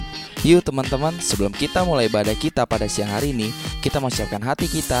Yuk teman-teman, sebelum kita mulai ibadah kita pada siang hari ini, kita mau siapkan hati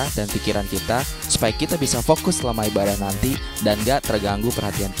kita dan pikiran kita supaya kita bisa fokus selama ibadah nanti dan gak terganggu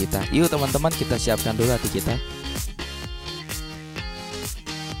perhatian kita. Yuk teman-teman, kita siapkan dulu hati kita.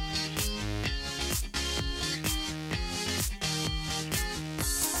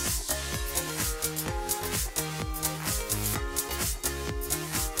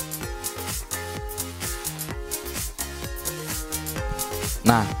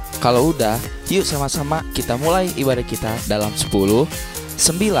 Nah, kalau udah, yuk sama-sama kita mulai ibadah kita dalam 10, 9,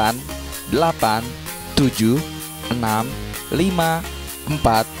 8, 7, 6, 5,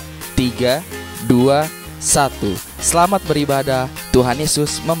 4, 3, 2, 1. Selamat beribadah, Tuhan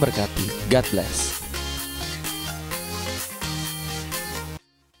Yesus memberkati. God bless.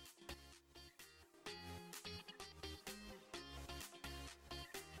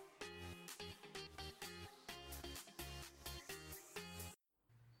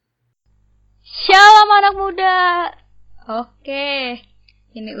 Shalom anak muda. Oke,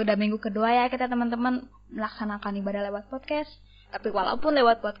 ini udah minggu kedua ya kita teman-teman melaksanakan ibadah lewat podcast. Tapi walaupun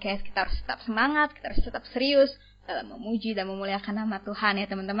lewat podcast, kita harus tetap semangat, kita harus tetap serius dalam memuji dan memuliakan nama Tuhan ya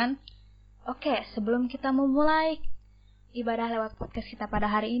teman-teman. Oke, sebelum kita memulai ibadah lewat podcast kita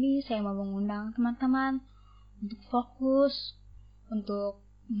pada hari ini, saya mau mengundang teman-teman untuk fokus, untuk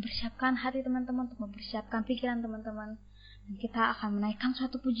mempersiapkan hati teman-teman, untuk mempersiapkan pikiran teman-teman. Dan kita akan menaikkan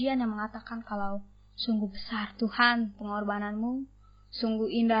suatu pujian yang mengatakan kalau sungguh besar Tuhan pengorbananmu, sungguh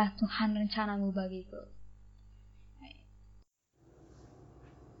indah Tuhan rencanamu bagiku.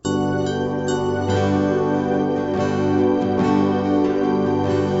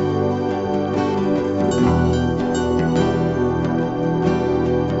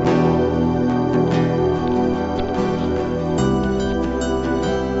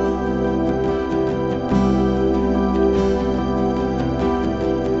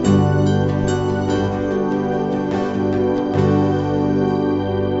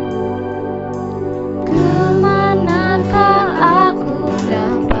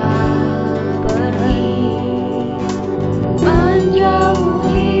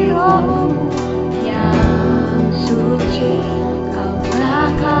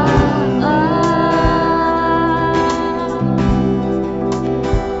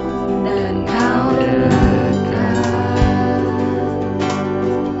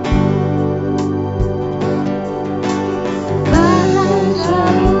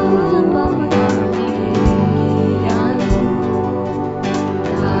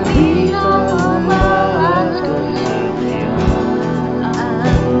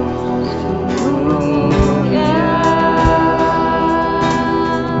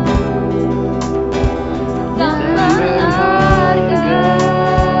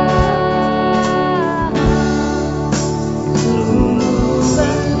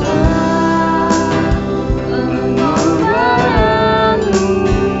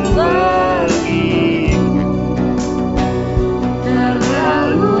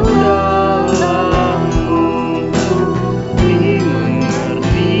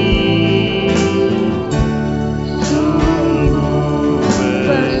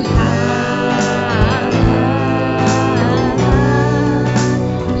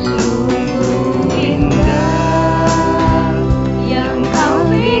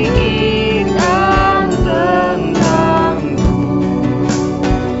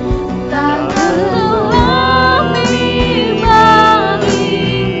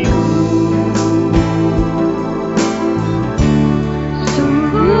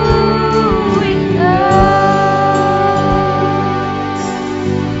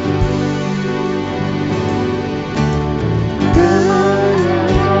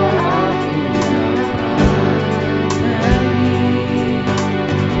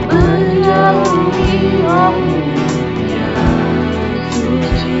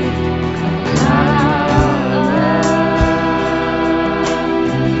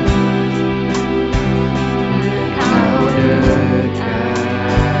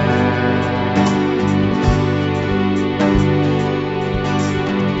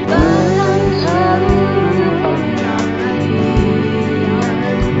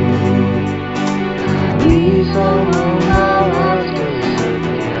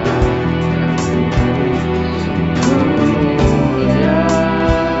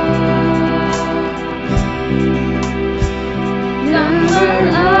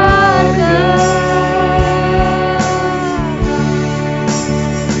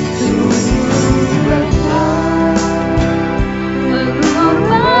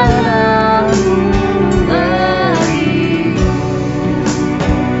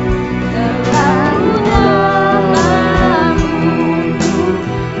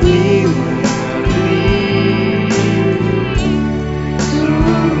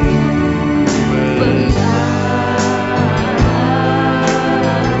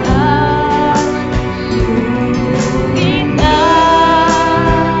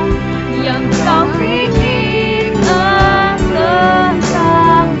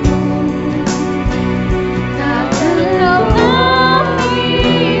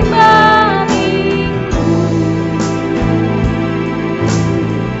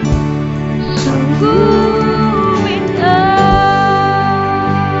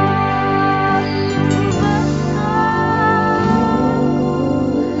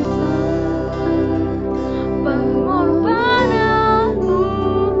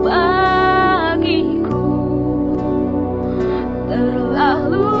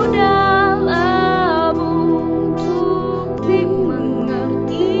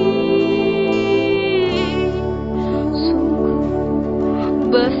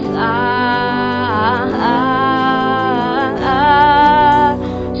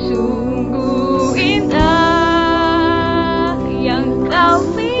 Sungguh indah yang kau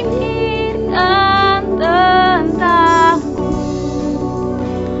pikirkan tentangku,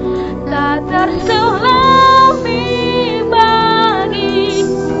 tak terselami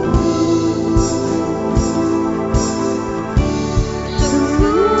bagiku.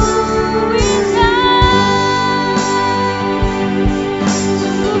 Sungguh indah,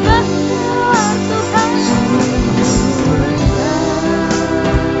 sungguh besar Tuhan,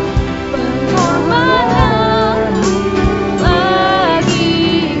 pengorbananmu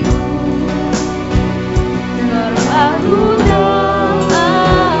bagiku, terlalu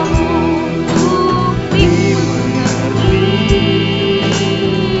dalam untuk dimengerti.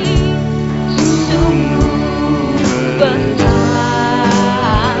 Sungguh besar,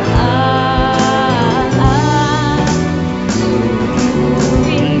 sungguh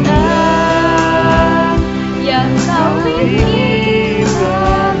indah yang kau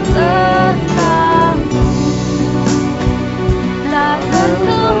pikirkan tentangku, tak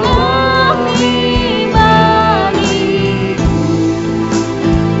terselami bagiku.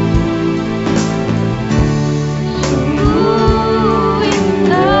 Sungguh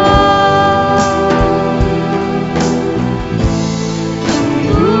indah,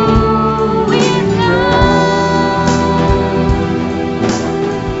 sungguh indah,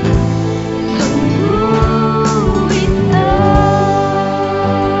 sungguh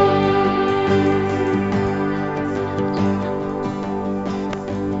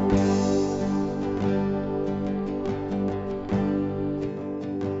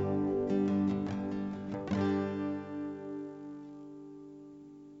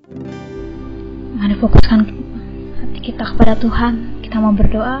Mari fokuskan hati kita kepada Tuhan. Kita mau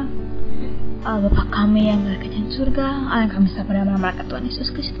berdoa. Allah Bapa kami yang berada di surga, Allah yang kami sapa dalam nama Tuhan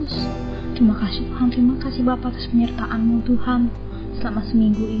Yesus Kristus. Terima kasih Tuhan, terima kasih Bapa atas penyertaan-Mu Tuhan selama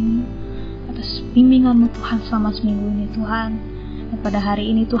seminggu ini, atas bimbingan-Mu Tuhan selama seminggu ini Tuhan. Dan pada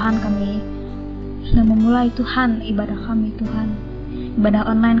hari ini Tuhan kami sudah memulai Tuhan ibadah kami Tuhan, ibadah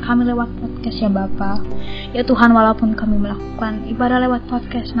online kami lewat podcast ya Bapa. Ya Tuhan, walaupun kami melakukan ibadah lewat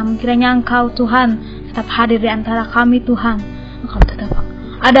podcast, namun kiranya Engkau Tuhan tetap hadir di antara kami Tuhan. Engkau tetap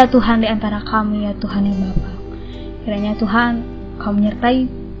ada Tuhan di antara kami ya Tuhan ya Bapa. Kiranya Tuhan Kau menyertai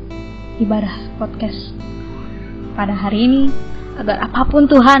ibadah podcast pada hari ini, agar apapun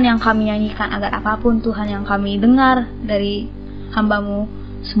Tuhan yang kami nyanyikan, agar apapun Tuhan yang kami dengar dari hamba-Mu,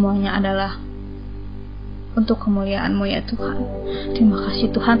 semuanya adalah untuk kemuliaan-Mu ya Tuhan. Terima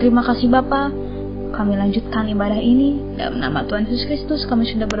kasih Tuhan, terima kasih Bapa. Kami lanjutkan ibadah ini dalam nama Tuhan Yesus Kristus. Kami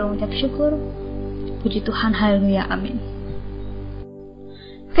sudah berucap syukur. Puji Tuhan, haleluya, amin.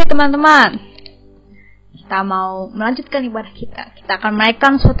 Oke teman-teman, kita mau melanjutkan ibadah kita. Kita akan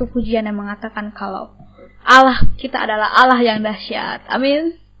menaikkan suatu pujian yang mengatakan kalau Allah kita adalah Allah yang dahsyat.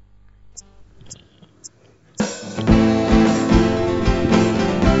 Amin.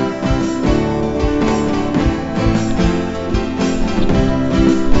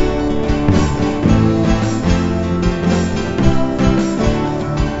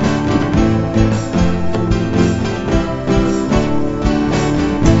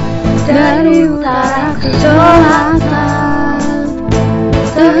 Dari utara ke selatan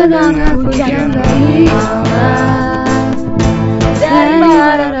terdengar pujian dari Allah. Dari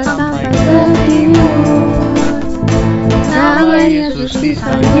barat sampai ke timur nama Yesus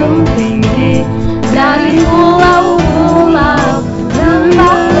disanjung tinggi. Dari pulau-pulau,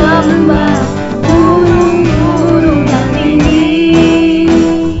 lembah-lembah, gunung-gunung yang tinggi,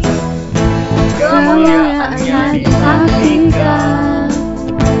 kemuliaannya disaksikan,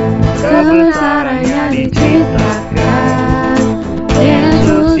 kebesarannya diciptakan.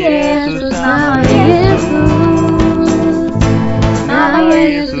 Yesus, Yesus, nama Yesus, nama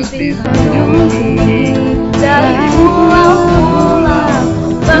Yesus disanjung tinggi. Dari pulau-pulau,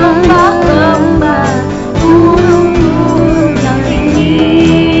 lembah-lembah,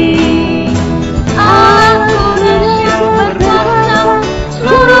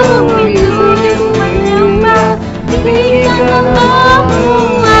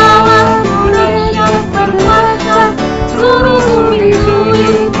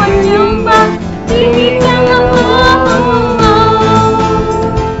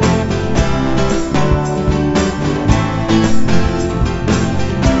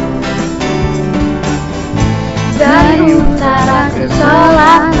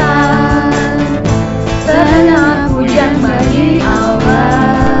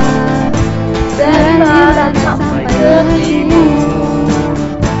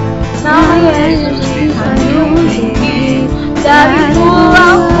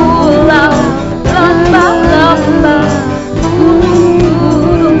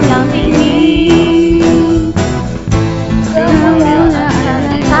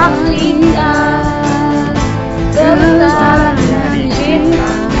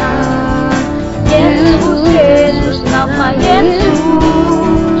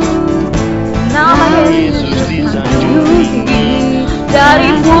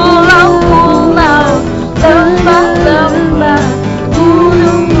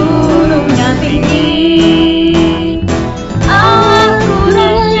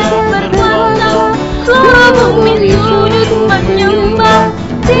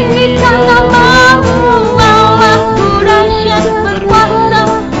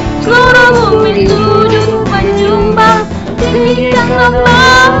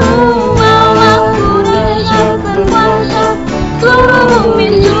 namamu, Allahku dahsyat berkuasa. Seluruh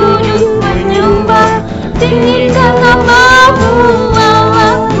bumi sujud menyembah. Tinggikan namamu,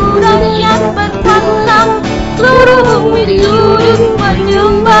 Allahku dahsyat berkuasa. Seluruh bumi sujud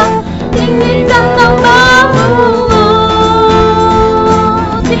menyembah. Tinggikan namamu,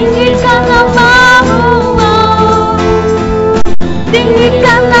 tinggikan namamu,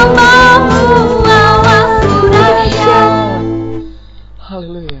 tinggikan namamu, Allahku dahsyat.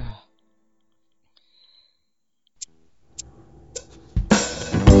 Haleluya.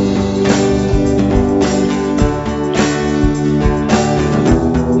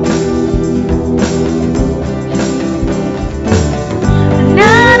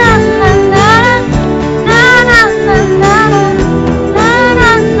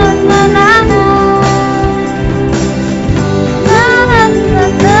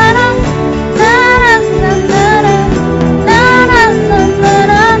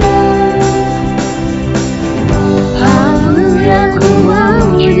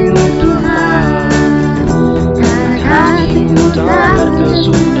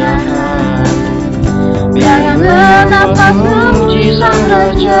 Memuji Sang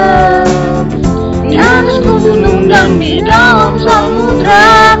Raja di atas gunung dan di dalam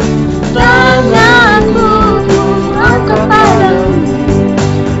samudra. Tanganku angkat padamu,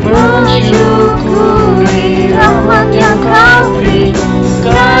 mensyukuri rahmat yang Kau beri.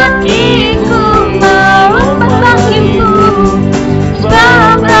 Kakiku melompat bagimu,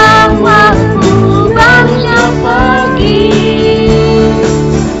 sebab rahmat-Mu baru setiap pagi.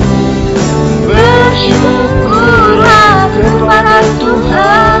 Bersyukurlah kepada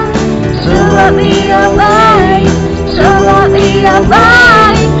Tuhan, sebab Dia baik, sebab Dia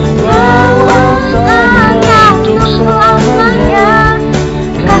baik. Bahwasanya untuk selamanya,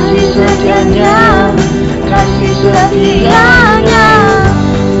 kasih setianya, kasih setianya.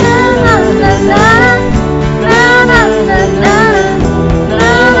 Na na na na, na na na na,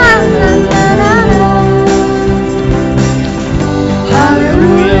 na na na na na.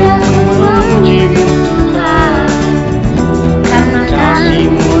 Haleluya, memuji-Mu Tuhan, karena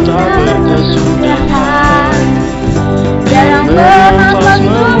kasih-Mu tak berkesudahan. Dalam bernafas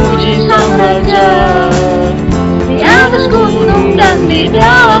memuji Sang Raja, di atas gunung dan di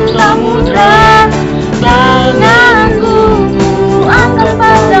dalam samudra. Tanganku angkat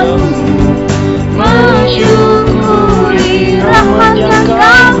padamu, mensyukuri rahmat yang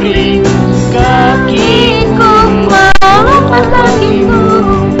Kau beri. Kakiku melompat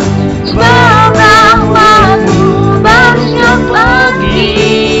bagimu, sebab rahmat-Mu baru setiap pagi.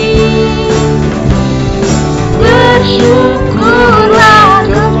 Bersyukurlah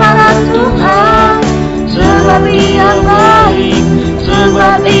kepada Tuhan, sebab Dia baik,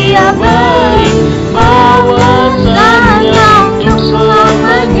 sebab Dia baik. Bahwasanya untuk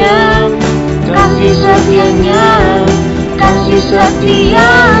selamanya, kasih setianya, kasih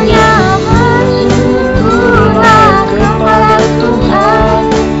setianya. Bersyukurlah kepada Tuhan,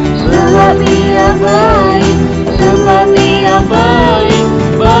 sebab Dia baik, sebab Dia baik.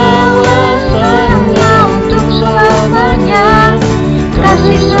 Bahwasanya untuk selamanya,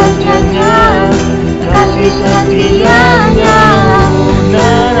 kasih setianya, kasih setianya. Na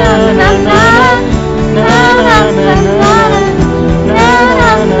na na na, na na na na, na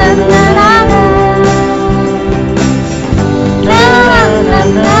na na na, na na na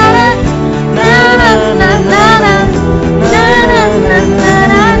na.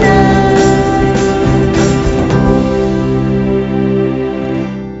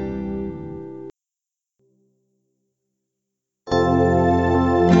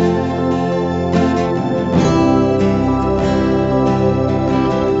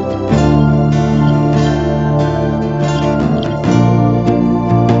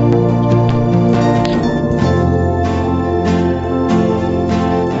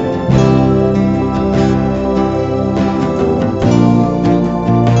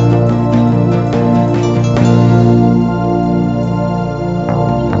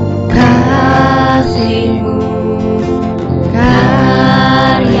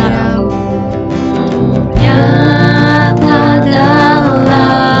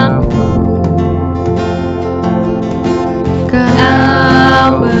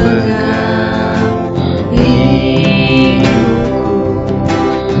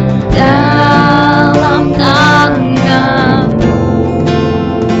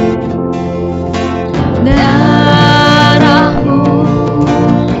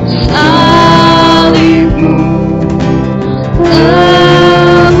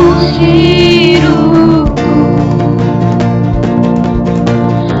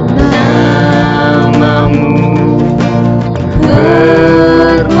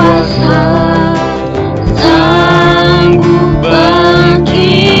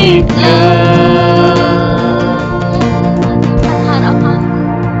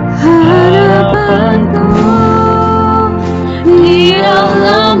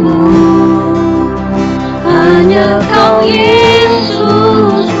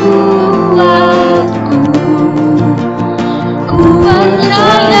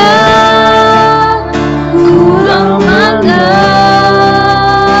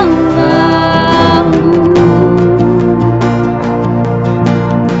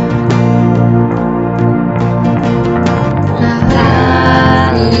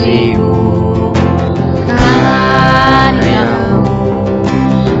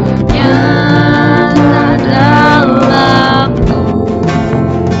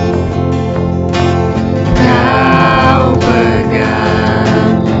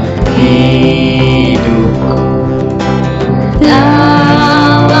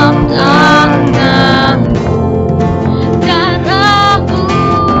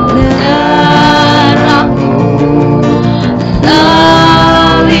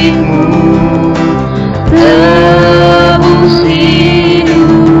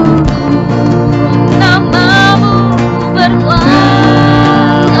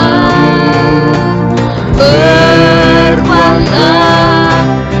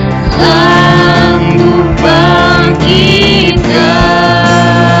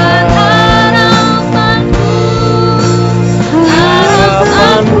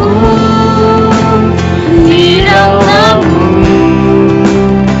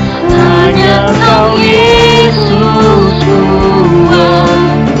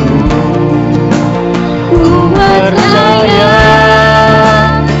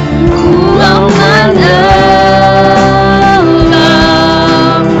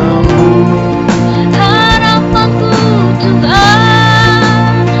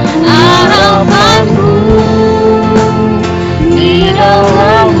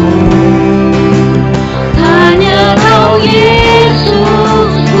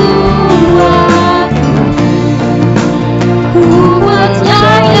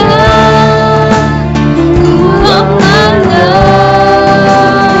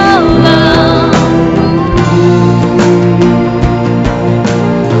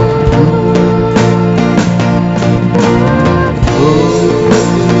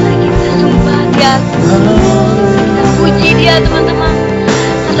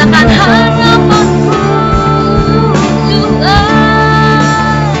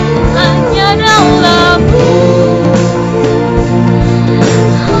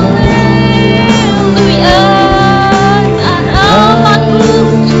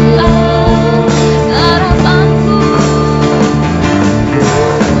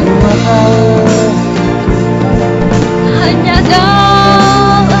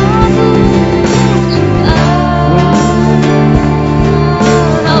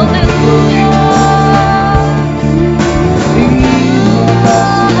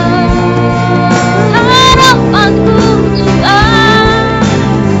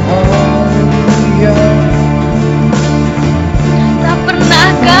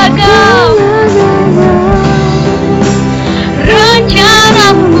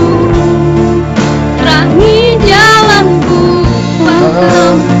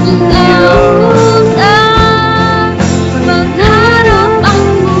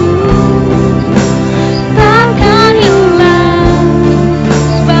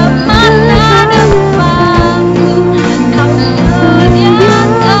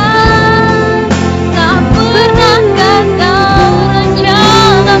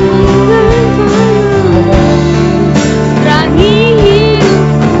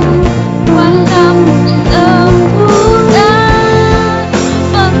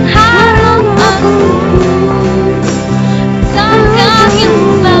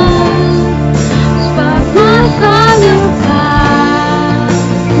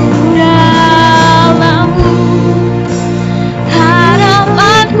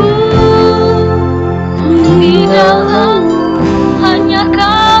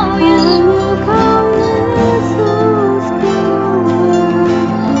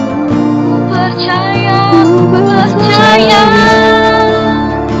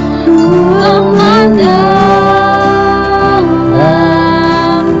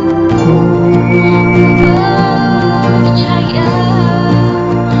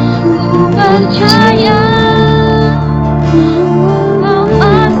 percaya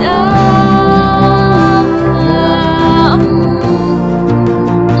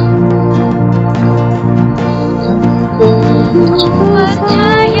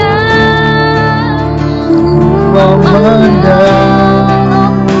percaya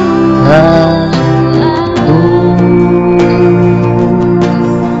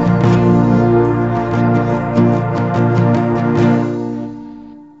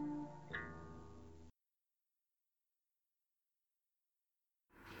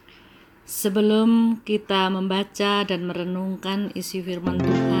Sebelum kita membaca dan merenungkan isi firman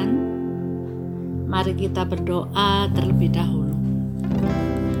Tuhan, mari kita berdoa terlebih dahulu.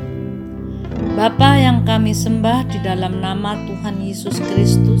 Bapa yang kami sembah di dalam nama Tuhan Yesus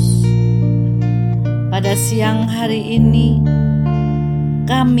Kristus, pada siang hari ini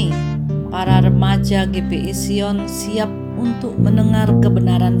kami, para remaja GPI Sion, siap untuk mendengar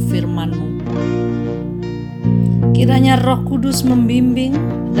kebenaran firman-Mu. Kiranya Roh Kudus membimbing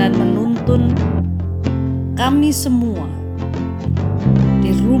dan menuntun kami semua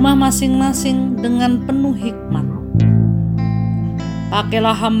di rumah masing-masing dengan penuh hikmat.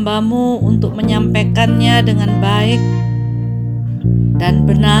 Pakailah hamba-Mu untuk menyampaikannya dengan baik dan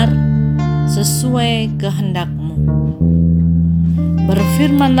benar sesuai kehendak-Mu.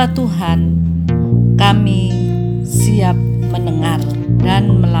 Berfirmanlah Tuhan, kami siap mendengar dan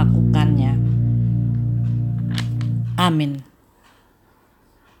melakukannya. Amin.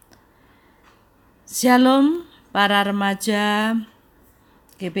 Shalom para remaja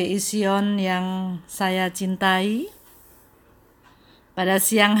GPI Sion yang saya cintai. Pada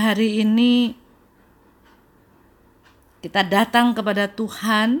siang hari ini kita datang kepada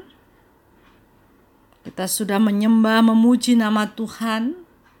Tuhan. Kita sudah menyembah, memuji nama Tuhan.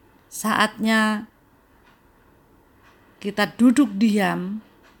 Saatnya kita duduk diam,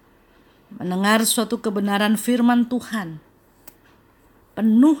 mendengar suatu kebenaran firman Tuhan,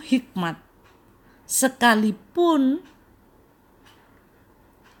 penuh hikmat, sekalipun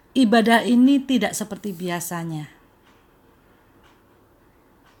ibadah ini tidak seperti biasanya.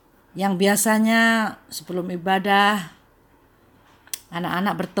 Yang biasanya sebelum ibadah,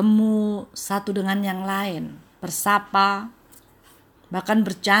 anak-anak bertemu satu dengan yang lain, bersapa, bahkan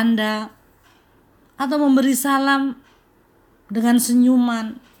bercanda, atau memberi salam dengan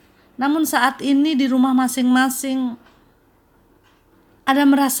senyuman. Namun saat ini di rumah masing-masing ada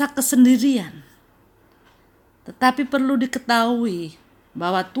merasa kesendirian. Tetapi perlu diketahui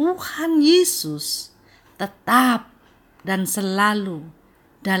bahwa Tuhan Yesus tetap dan selalu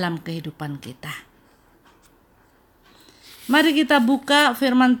dalam kehidupan kita. Mari kita buka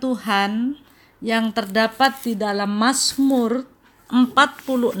firman Tuhan yang terdapat di dalam Mazmur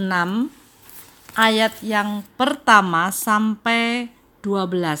 46 ayat yang pertama sampai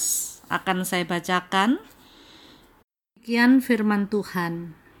 12. Akan saya bacakan. Demikian firman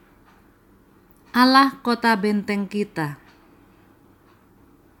Tuhan. Allah kota benteng kita.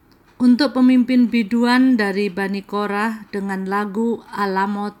 Untuk pemimpin biduan dari Bani Korah dengan lagu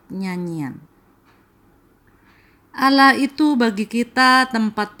Alamot nyanyian. Allah itu bagi kita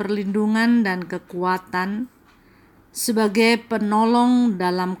tempat perlindungan dan kekuatan, sebagai penolong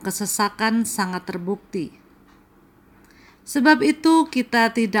dalam kesesakan sangat terbukti. Sebab itu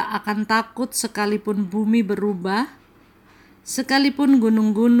kita tidak akan takut sekalipun bumi berubah, sekalipun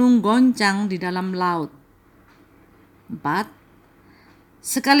gunung-gunung goncang di dalam laut. 4.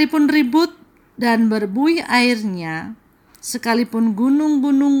 Sekalipun ribut dan berbuih airnya, sekalipun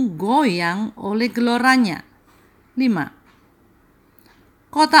gunung-gunung goyang oleh geloranya. 5.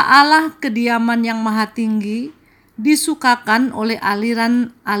 Kota Allah, kediaman yang maha tinggi, disukakan oleh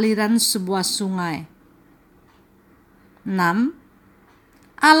aliran-aliran sebuah sungai. 6.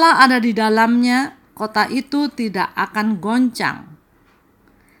 Allah ada di dalamnya, kota itu tidak akan goncang.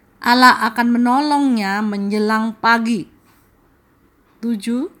 Allah akan menolongnya menjelang pagi.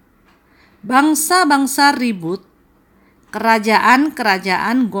 7. Bangsa-bangsa ribut,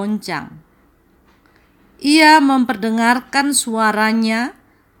 kerajaan-kerajaan goncang. Ia memperdengarkan suaranya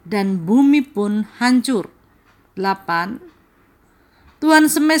dan bumi pun hancur. 8. Tuhan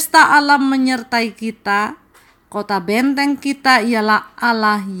semesta alam menyertai kita, kota benteng kita ialah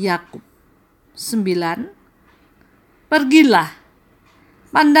Allah Yakub. 9. Pergilah,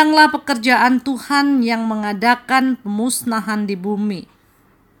 pandanglah pekerjaan Tuhan yang mengadakan pemusnahan di bumi.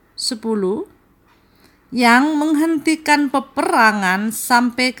 10. Yang menghentikan peperangan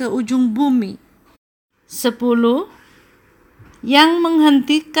sampai ke ujung bumi. 10. Yang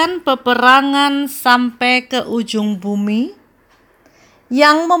menghentikan peperangan sampai ke ujung bumi,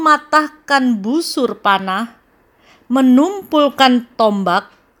 yang mematahkan busur panah, menumpulkan tombak,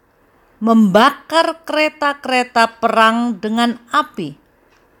 membakar kereta-kereta perang dengan api.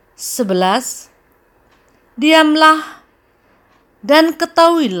 11. Diamlah dan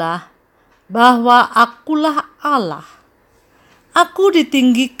ketahuilah bahwa akulah Allah. Aku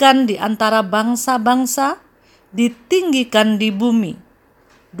ditinggikan di antara bangsa-bangsa, ditinggikan di bumi.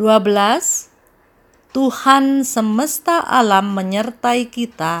 12. Tuhan semesta alam menyertai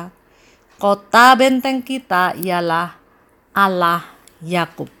kita. Kota benteng kita ialah Allah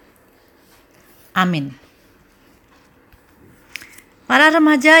Yakub. Amin. Para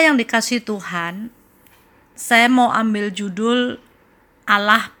remaja yang dikasihi Tuhan, saya mau ambil judul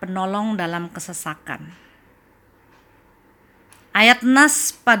Allah Penolong dalam Kesesakan. Ayat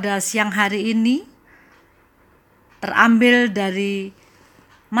nas pada siang hari ini terambil dari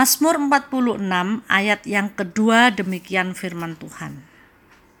Mazmur 46 ayat yang kedua, demikian firman Tuhan.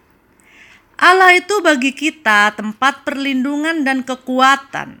 Allah itu bagi kita tempat perlindungan dan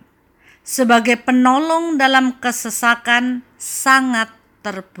kekuatan, sebagai penolong dalam kesesakan sangat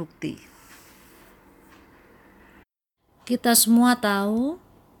terbukti. Kita semua tahu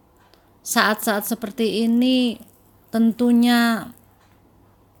saat-saat seperti ini tentunya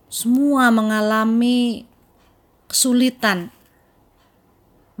semua mengalami kesulitan,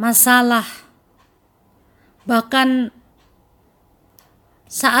 masalah, bahkan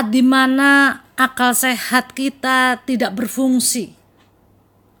saat dimana akal sehat kita tidak berfungsi.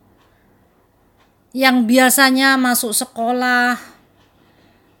 Yang biasanya masuk sekolah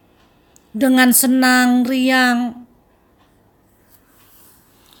dengan senang, riang,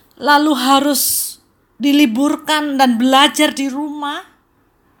 lalu harus diliburkan dan belajar di rumah.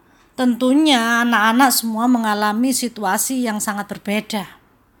 Tentunya anak-anak semua mengalami situasi yang sangat berbeda.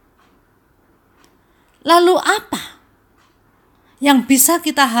 Lalu apa yang bisa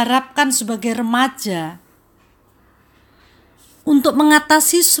kita harapkan sebagai remaja untuk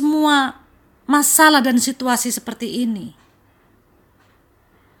mengatasi semua masalah dan situasi seperti ini?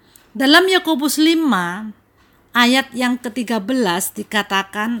 Dalam Yakobus 5 ayat yang ke-13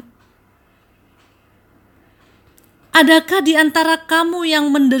 dikatakan, adakah di antara kamu yang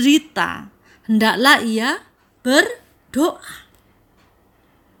menderita, hendaklah ia berdoa.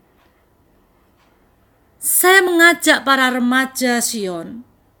 Saya mengajak para remaja Sion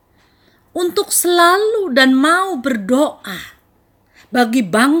untuk selalu dan mau berdoa bagi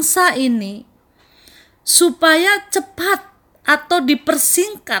bangsa ini supaya cepat atau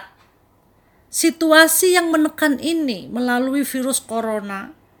dipersingkat situasi yang menekan ini melalui virus corona,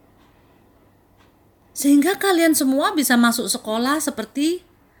 sehingga kalian semua bisa masuk sekolah seperti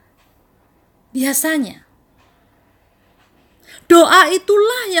biasanya. Doa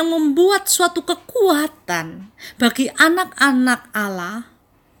itulah yang membuat suatu kekuatan bagi anak-anak Allah,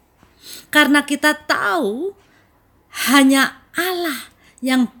 karena kita tahu hanya Allah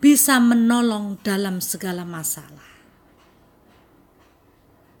yang bisa menolong dalam segala masalah.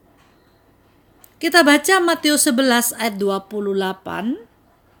 Kita baca Matius 11 ayat 28.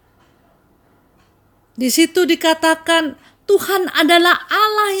 Di situ dikatakan Tuhan adalah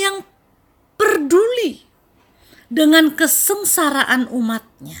Allah yang peduli dengan kesengsaraan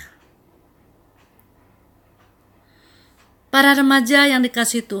umatnya. Para remaja yang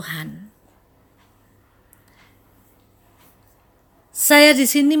dikasihi Tuhan, saya di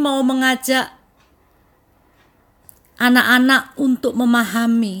sini mau mengajak anak-anak untuk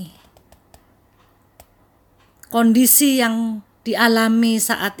memahami kondisi yang dialami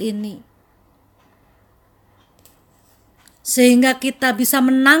saat ini, sehingga kita bisa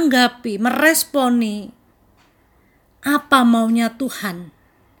menanggapi, meresponi apa maunya Tuhan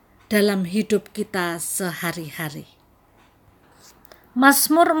dalam hidup kita sehari-hari.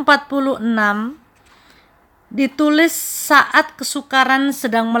 Mazmur 46 ditulis saat kesukaran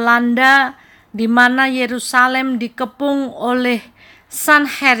sedang melanda, di mana Yerusalem dikepung oleh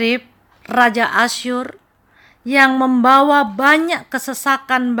Sanherib, Raja Asyur, yang membawa banyak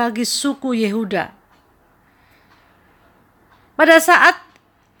kesesakan bagi suku Yehuda. Pada saat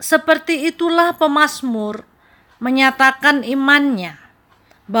seperti itulah pemazmur menyatakan imannya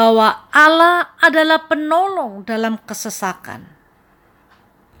bahwa Allah adalah penolong dalam kesesakan.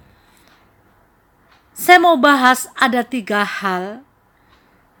 Saya mau bahas ada 3 hal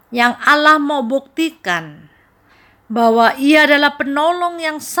yang Allah mau buktikan bahwa Ia adalah penolong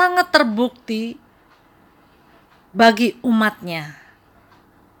yang sangat terbukti bagi umatnya.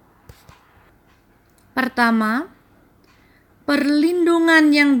 Pertama,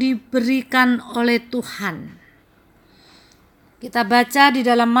 perlindungan yang diberikan oleh Tuhan. Kita baca di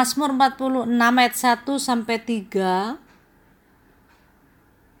dalam Mazmur 46 ayat 1 sampai 3.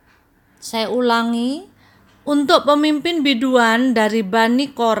 Saya ulangi, untuk pemimpin biduan dari Bani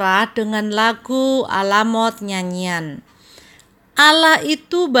Korah dengan lagu Alamot nyanyian. Allah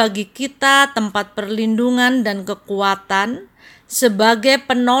itu bagi kita tempat perlindungan dan kekuatan, sebagai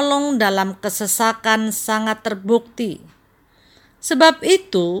penolong dalam kesesakan sangat terbukti. Sebab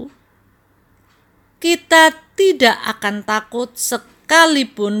itu, kita tidak akan takut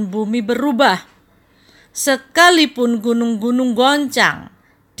sekalipun bumi berubah, sekalipun gunung-gunung goncang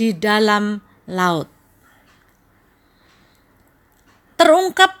di dalam laut.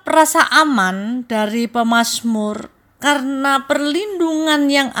 Terungkap rasa aman dari pemazmur karena perlindungan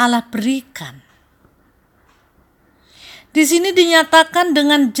yang Allah berikan. Di sini dinyatakan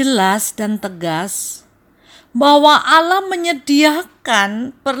dengan jelas dan tegas bahwa Allah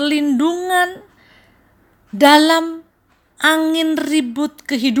menyediakan perlindungan dalam angin ribut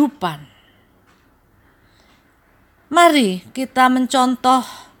kehidupan. Mari kita mencontoh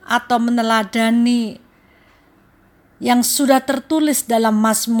atau meneladani yang sudah tertulis dalam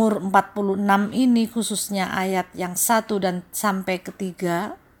Mazmur 46 ini, khususnya ayat yang 1 dan sampai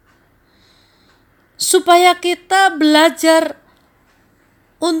ketiga, supaya kita belajar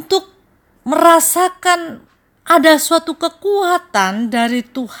untuk merasakan ada suatu kekuatan dari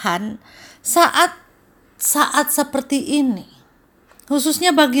Tuhan saat seperti ini, khususnya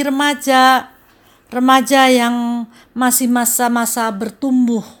bagi remaja yang masih masa-masa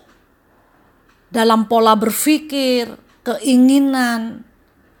bertumbuh dalam pola berpikir, keinginan.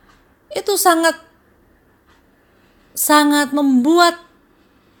 Itu sangat membuat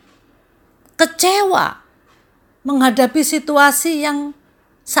kecewa menghadapi situasi yang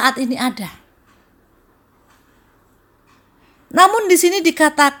saat ini ada. Namun di sini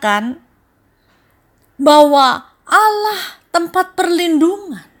dikatakan bahwa Allah tempat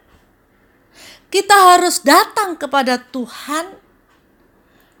perlindungan. Kita harus datang kepada Tuhan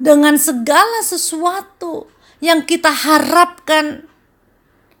dengan segala sesuatu yang kita harapkan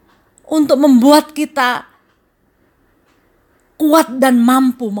untuk membuat kita kuat dan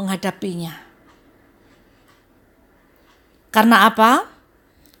mampu menghadapinya. Karena apa?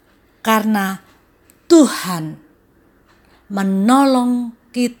 Karena Tuhan menolong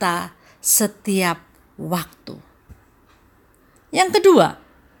kita setiap waktu. Yang kedua,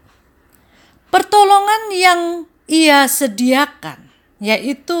 pertolongan yang Ia sediakan,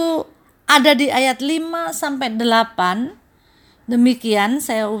 yaitu ada di ayat 5 sampai 8. Demikian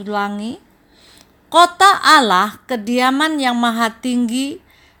saya ulangi. Kota Allah, kediaman yang maha tinggi,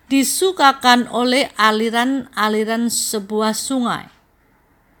 disukakan oleh aliran-aliran sebuah sungai.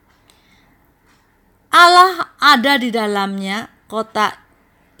 Allah ada di dalamnya, kota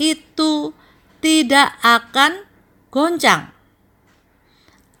itu tidak akan goncang.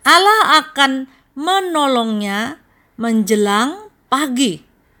 Allah akan menolongnya menjelang pagi.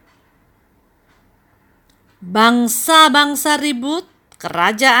 Bangsa-bangsa ribut,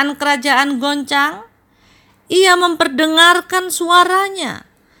 kerajaan-kerajaan goncang, Ia memperdengarkan suaranya,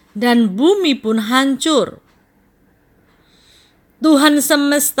 dan bumi pun hancur. Tuhan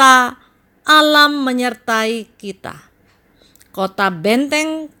semesta alam menyertai kita. Kota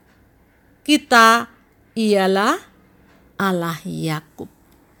benteng kita ialah Allah Yakub.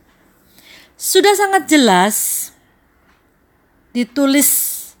 Sudah sangat jelas ditulis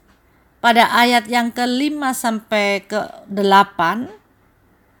pada ayat yang ke-5 sampai ke-8.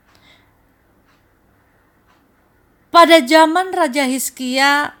 Pada zaman Raja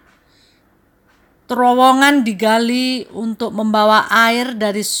Hizkia, terowongan digali untuk membawa air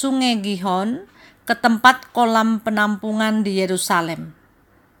dari sungai Gihon ke tempat kolam penampungan di Yerusalem.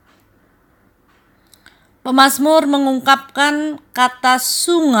 Pemazmur mengungkapkan kata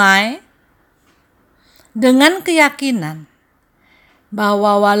sungai dengan keyakinan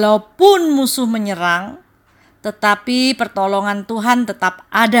bahwa walaupun musuh menyerang, tetapi pertolongan Tuhan tetap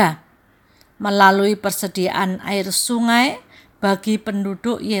ada melalui persediaan air sungai bagi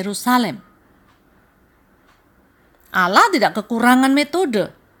penduduk Yerusalem. Allah tidak kekurangan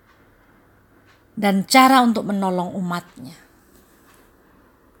metode dan cara untuk menolong umatnya.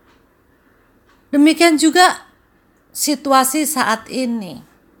 Demikian juga situasi saat ini.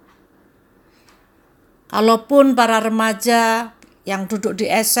 Kalaupun para remaja yang duduk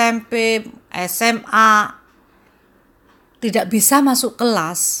di SMP, SMA tidak bisa masuk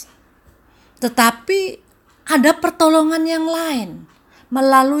kelas, tetapi ada pertolongan yang lain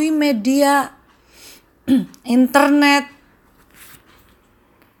melalui media internet,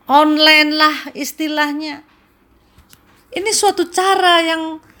 online lah istilahnya. Ini suatu cara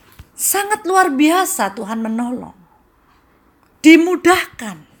yang sangat luar biasa Tuhan menolong.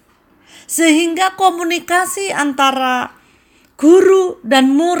 Dimudahkan. Sehingga komunikasi antara guru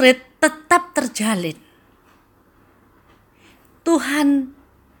dan murid tetap terjalin. Tuhan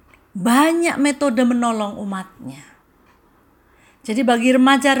banyak metode menolong umatnya. Jadi bagi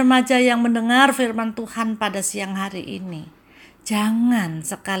remaja-remaja yang mendengar firman Tuhan pada siang hari ini, jangan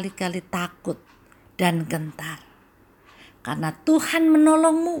sekali-kali takut dan gentar. Karena Tuhan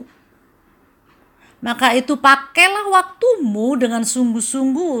menolongmu. Maka itu pakailah waktumu dengan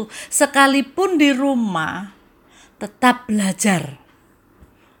sungguh-sungguh, sekalipun di rumah, tetap belajar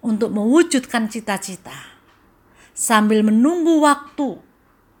untuk mewujudkan cita-cita. Sambil menunggu waktu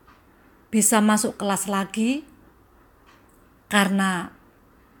bisa masuk kelas lagi, karena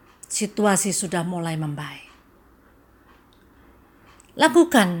situasi sudah mulai membaik.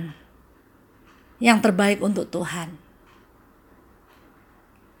 Lakukan yang terbaik untuk Tuhan.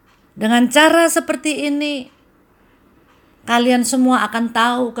 Dengan cara seperti ini, kalian semua akan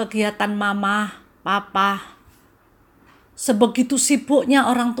tahu kegiatan mama, papa, sebegitu sibuknya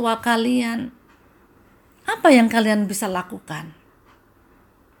orang tua kalian. Apa yang kalian bisa lakukan?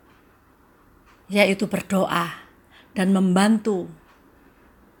 Yaitu berdoa dan membantu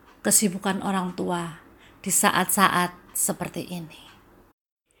kesibukan orang tua di saat-saat seperti ini.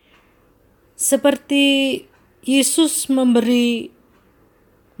 Seperti Yesus memberi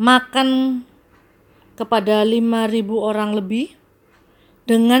makan kepada 5.000 orang lebih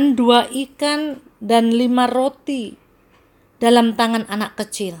dengan 2 ikan dan 5 roti dalam tangan anak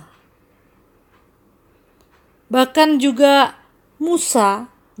kecil. Bahkan juga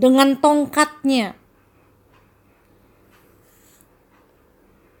Musa dengan tongkatnya,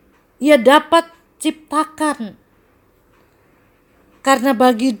 ia dapat ciptakan, karena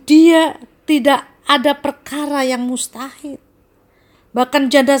bagi dia tidak ada perkara yang mustahil.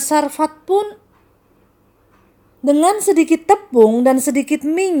 Bahkan janda Sarfat pun dengan sedikit tepung dan sedikit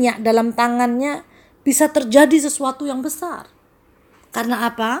minyak dalam tangannya bisa terjadi sesuatu yang besar.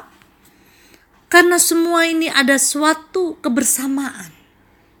 Karena apa? Karena semua ini ada suatu kebersamaan.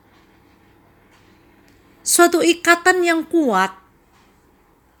 Suatu ikatan yang kuat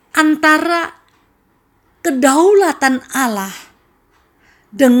antara kedaulatan Allah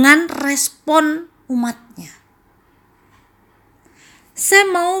dengan respon umatnya. Saya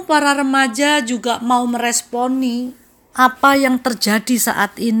mau para remaja juga mau meresponi apa yang terjadi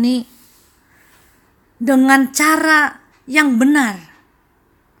saat ini dengan cara yang benar.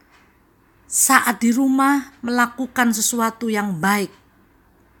 Saat di rumah melakukan sesuatu yang baik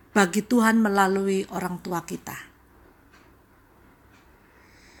bagi Tuhan melalui orang tua kita.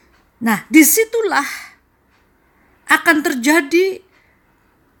 Nah, disitulah akan terjadi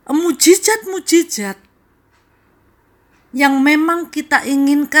mujizat-mujizat yang memang kita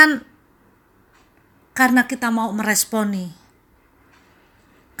inginkan karena kita mau meresponi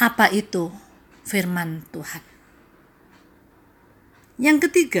apa itu firman Tuhan. Yang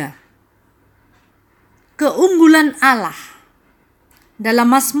ketiga, keunggulan Allah.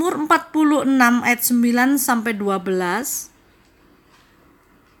 Dalam Mazmur 46 ayat 9 sampai 12,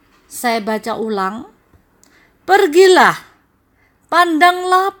 saya baca ulang. Pergilah,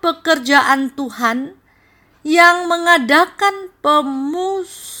 pandanglah pekerjaan Tuhan yang mengadakan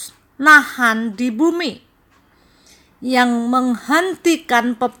pemusnahan di bumi, yang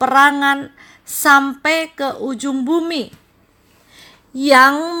menghentikan peperangan sampai ke ujung bumi,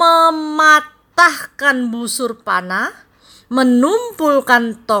 yang mematahkan busur panah,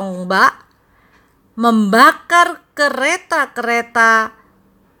 menumpulkan tombak, membakar kereta-kereta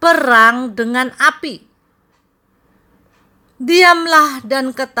perang dengan api. Diamlah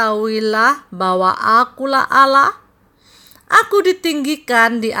dan ketahuilah bahwa Akulah Allah. Aku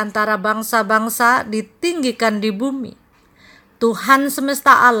ditinggikan di antara bangsa-bangsa, ditinggikan di bumi. Tuhan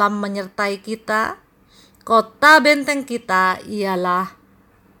semesta alam menyertai kita. Kota benteng kita ialah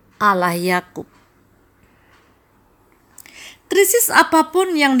Allah Yakub. Krisis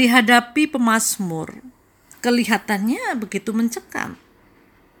apapun yang dihadapi pemazmur kelihatannya begitu mencekam.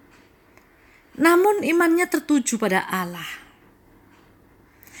 Namun imannya tertuju pada Allah.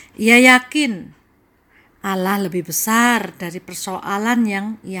 Ia yakin Allah lebih besar dari persoalan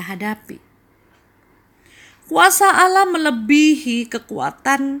yang ia hadapi. Kuasa Allah melebihi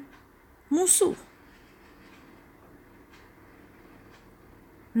kekuatan musuh.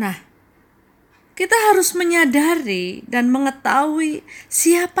 Nah, kita harus menyadari dan mengetahui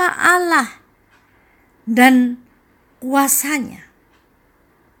siapa Allah dan kuasanya.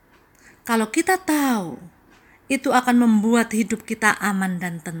 Kalau kita tahu, itu akan membuat hidup kita aman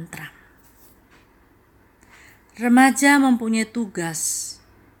dan tentram. Remaja mempunyai tugas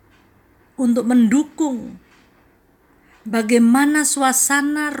untuk mendukung bagaimana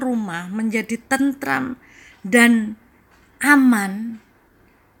suasana rumah menjadi tentram dan aman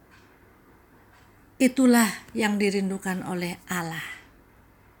itulah yang dirindukan oleh Allah.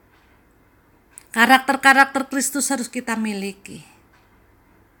 Karakter-karakter Kristus harus kita miliki,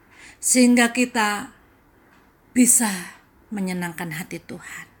 sehingga kita bisa menyenangkan hati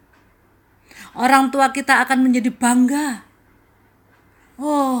Tuhan. Orang tua kita akan menjadi bangga.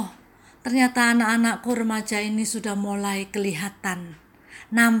 Oh, ternyata anak-anakku remaja ini sudah mulai kelihatan,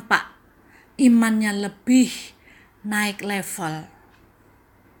 nampak imannya lebih naik level.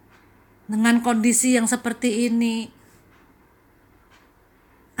 Dengan kondisi yang seperti ini,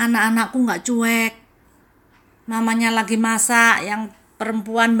 anak-anakku gak cuek. Mamanya lagi masak, yang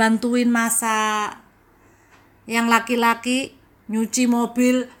perempuan bantuin masak, yang laki-laki nyuci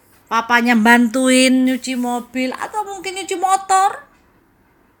mobil, papanya bantuin nyuci mobil, atau mungkin nyuci motor.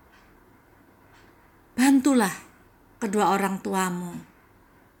 Bantulah kedua orang tuamu.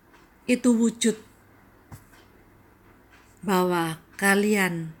 Itu wujud bahwa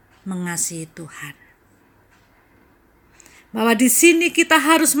kalian mengasihi Tuhan. Bahwa di sini kita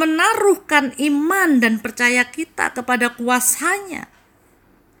harus menaruhkan iman dan percaya kita kepada kuasa-Nya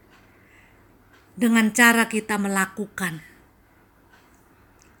dengan cara kita melakukan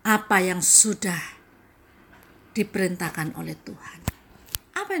apa yang sudah diperintahkan oleh Tuhan.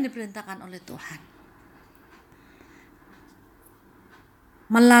 Apa yang diperintahkan oleh Tuhan?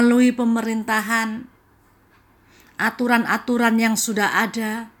 Melalui pemerintahan, aturan-aturan yang sudah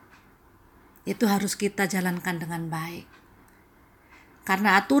ada, itu harus kita jalankan dengan baik.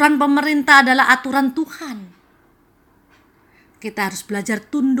 Karena aturan pemerintah adalah aturan Tuhan. Kita harus belajar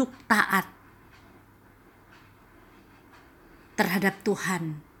tunduk taat terhadap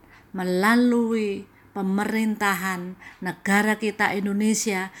Tuhan melalui pemerintahan negara kita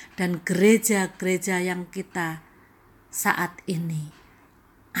Indonesia dan gereja-gereja yang kita saat ini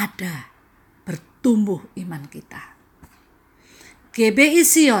ada, bertumbuh iman kita. GBI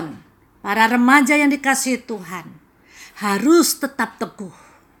Sion, para remaja yang dikasihi Tuhan, harus tetap teguh.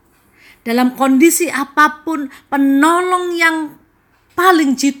 Dalam kondisi apapun, penolong yang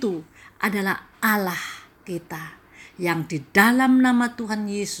paling jitu adalah Allah kita, yang di dalam nama Tuhan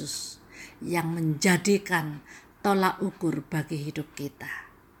Yesus yang menjadikan tolak ukur bagi hidup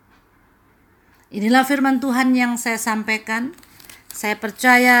kita. Inilah firman Tuhan yang saya sampaikan. Saya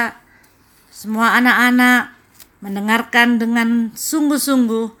percaya semua anak-anak mendengarkan dengan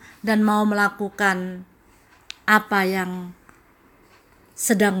sungguh-sungguh dan mau melakukan apa yang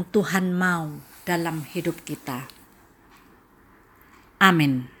sedang Tuhan mau dalam hidup kita.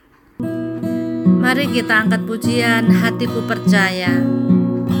 Amin. Mari kita angkat pujian Hatiku Percaya.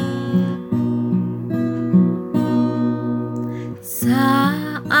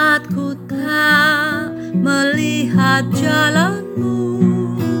 Saat ku tak melihat jalanmu,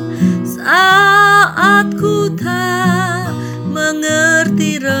 saat ku tak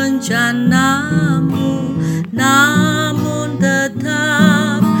mengerti rencanamu, namun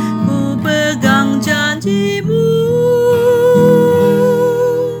tetap ku pegang janjimu.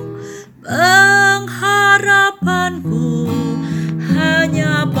 Pengharapanku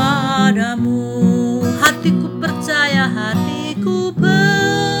hanya padamu. Hatiku percaya, hatiku percaya,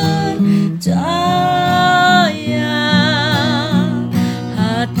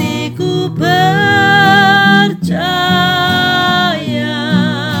 hatiku percaya,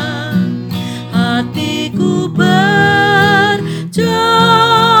 hatiku percaya,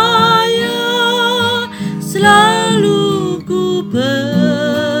 selalu ku percaya.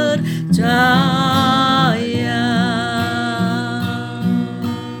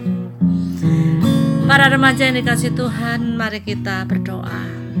 Para remaja yang dikasihi Tuhan, mari kita berdoa.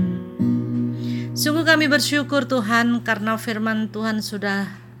 Sungguh kami bersyukur Tuhan karena firman Tuhan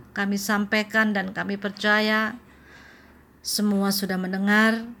sudah kami sampaikan dan kami percaya semua sudah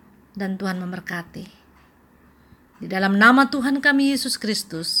mendengar dan Tuhan memberkati. Di dalam nama Tuhan kami Yesus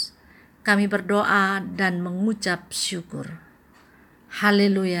Kristus, kami berdoa dan mengucap syukur.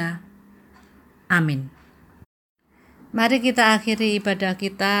 Haleluya. Amin. Mari kita akhiri ibadah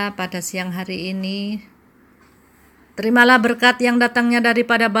kita pada siang hari ini. Terimalah berkat yang datangnya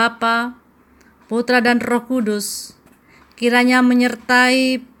daripada Bapa, Putra dan Roh Kudus. Kiranya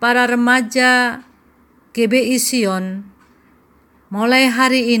menyertai para remaja GBI Sion mulai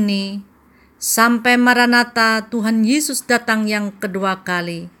hari ini sampai Maranatha Tuhan Yesus datang yang kedua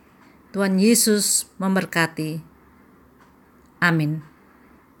kali. Tuhan Yesus memberkati. Amin.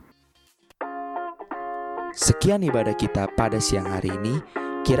 Sekian ibadah kita pada siang hari ini.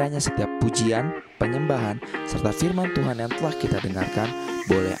 Kiranya setiap pujian, penyembahan, serta firman Tuhan yang telah kita dengarkan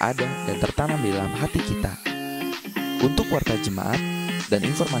boleh ada dan tertanam di dalam hati kita. Untuk warta jemaat dan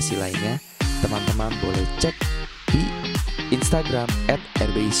informasi lainnya, teman-teman boleh cek di Instagram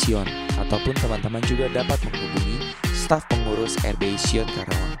 @RBISion ataupun teman-teman juga dapat menghubungi staf pengurus RBI Sion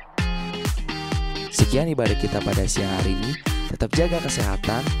Karawang. Sekian ibadah kita pada siang hari ini. Tetap jaga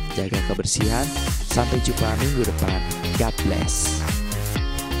kesehatan, jaga kebersihan. Sampai jumpa minggu depan. God bless.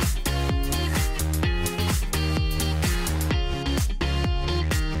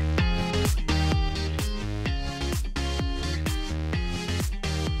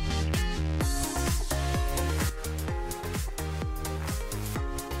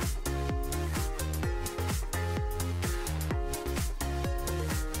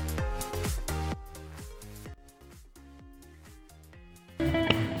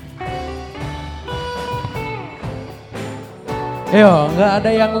 Yo, nggak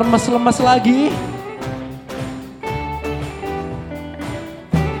ada yang lemes-lemes lagi.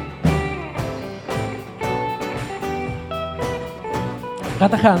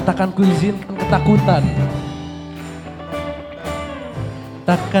 Katakan, takkan kuizinkan ketakutan.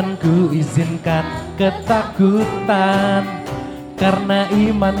 Takkan kuizinkan ketakutan, karena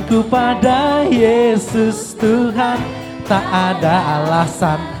imanku pada Yesus Tuhan. Tak ada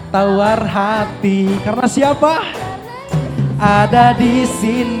alasan tawar hati. Karena siapa? Ada di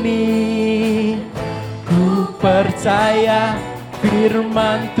sini, ku percaya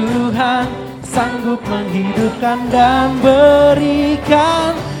firman Tuhan sanggup menghidupkan dan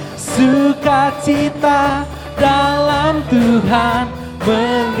berikan sukacita dalam Tuhan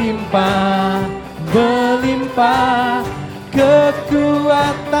melimpah, melimpah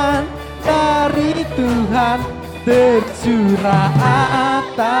kekuatan dari Tuhan tercurah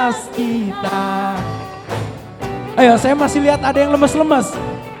atas kita. Ayo, saya masih lihat ada yang lemes-lemes.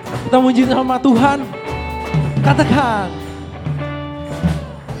 Kita muji sama Tuhan. Katakan.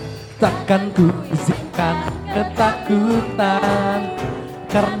 Takkan ku izinkan ketakutan,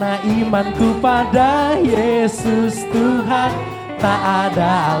 karena imanku pada Yesus Tuhan. Tak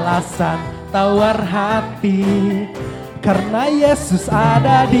ada alasan tawar hati, karena Yesus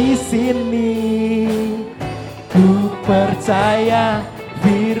ada di sini. Ku percaya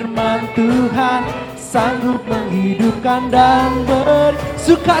firman Tuhan sanggup menghidupkan dan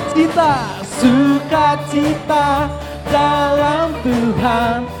bersukacita, sukacita dalam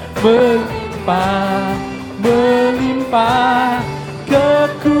Tuhan melimpah, melimpah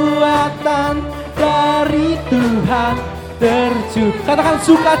kekuatan dari Tuhan tercurah. Katakan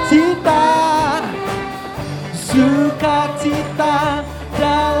sukacita, sukacita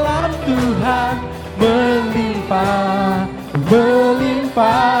dalam Tuhan melimpah,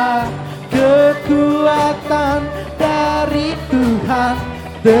 melimpah kekuatan dari Tuhan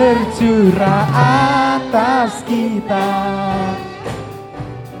tercurah atas kita.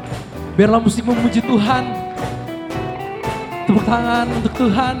 Biarlah musik memuji Tuhan. Tepuk tangan untuk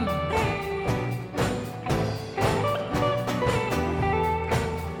Tuhan.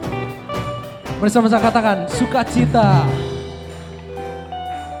 Bersama-sama katakan sukacita.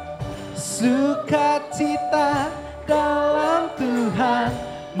 Sukacita dalam Tuhan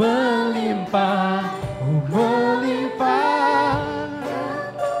melimpah, melimpah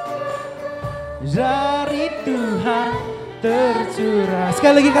dari Tuhan tercurah.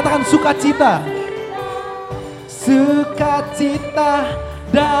 Sekali lagi katakan sukacita, sukacita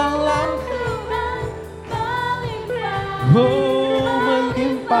dalam Tuhan melimpah, oh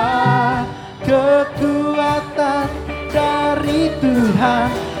melimpah kekuatan dari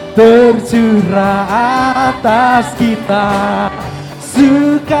Tuhan tercurah atas kita.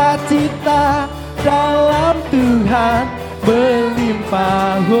 Sukacita dalam Tuhan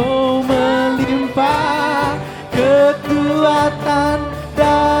melimpah, oh melimpah kekuatan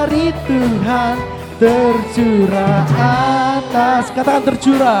dari Tuhan tercurah atas. Katakan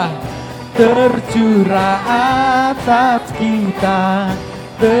tercurah, tercurah atas kita,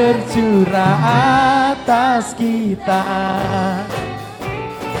 tercurah atas kita.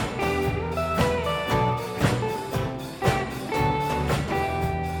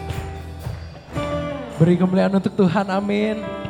 Beri kemuliaan untuk Tuhan, amin.